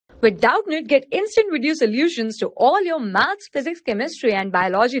With Doubtnut, get instant video solutions to all your maths, physics, chemistry, and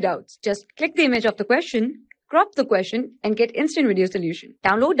biology doubts. Just click the image of the question, crop the question, and get instant video solution.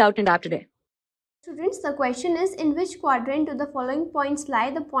 Download Doubtnut app today. Students, the question is, in which quadrant do the following points lie?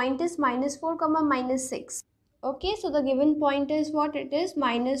 The point is -4, -6. Okay, so the given point is what it is?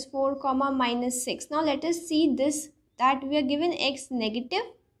 -4, -6. Now let us see this, that we are given x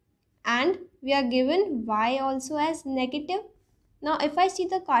negative and we are given y also as negative. Now if I see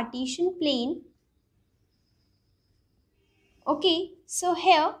the Cartesian plane, okay, so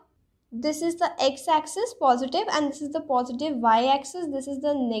here this is the x-axis positive and this is the positive y-axis, this is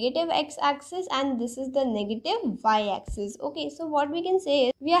the negative x-axis and this is the negative y-axis. Okay, so what we can say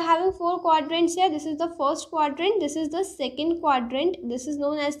is we are having 4 quadrants here. This is the first quadrant, this is the second quadrant, this is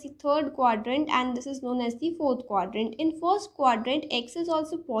known as the third quadrant, and this is known as the fourth quadrant. In first quadrant, x is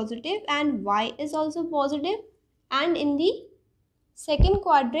also positive and y is also positive, and in the second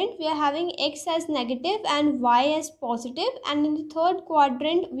quadrant we are having x as negative and y as positive, and in the third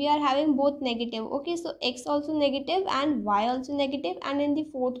quadrant we are having both negative. Okay, so x also negative and y also negative, and in the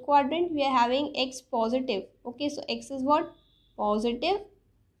fourth quadrant we are having x positive. Okay, so x is what? Positive,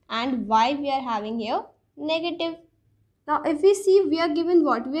 and y we are having here negative. Now if we see, we are given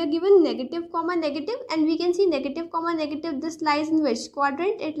what? We are given negative comma negative, and we can see negative comma negative, this lies in which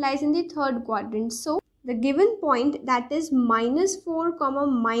quadrant? It lies in the third quadrant. So the given point, that is -4,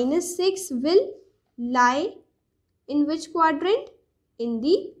 -6, will lie in which quadrant? In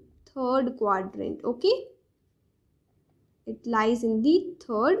the third quadrant. Okay, it lies in the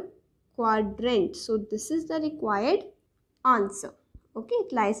third quadrant. So this is the required answer. Okay,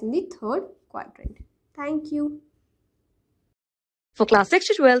 it lies in the third quadrant. Thank you. For class 6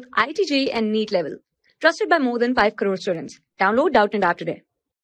 to 12, IIT JEE and NEET level. Trusted by more than 5 crore students. Download Doubtnut app today.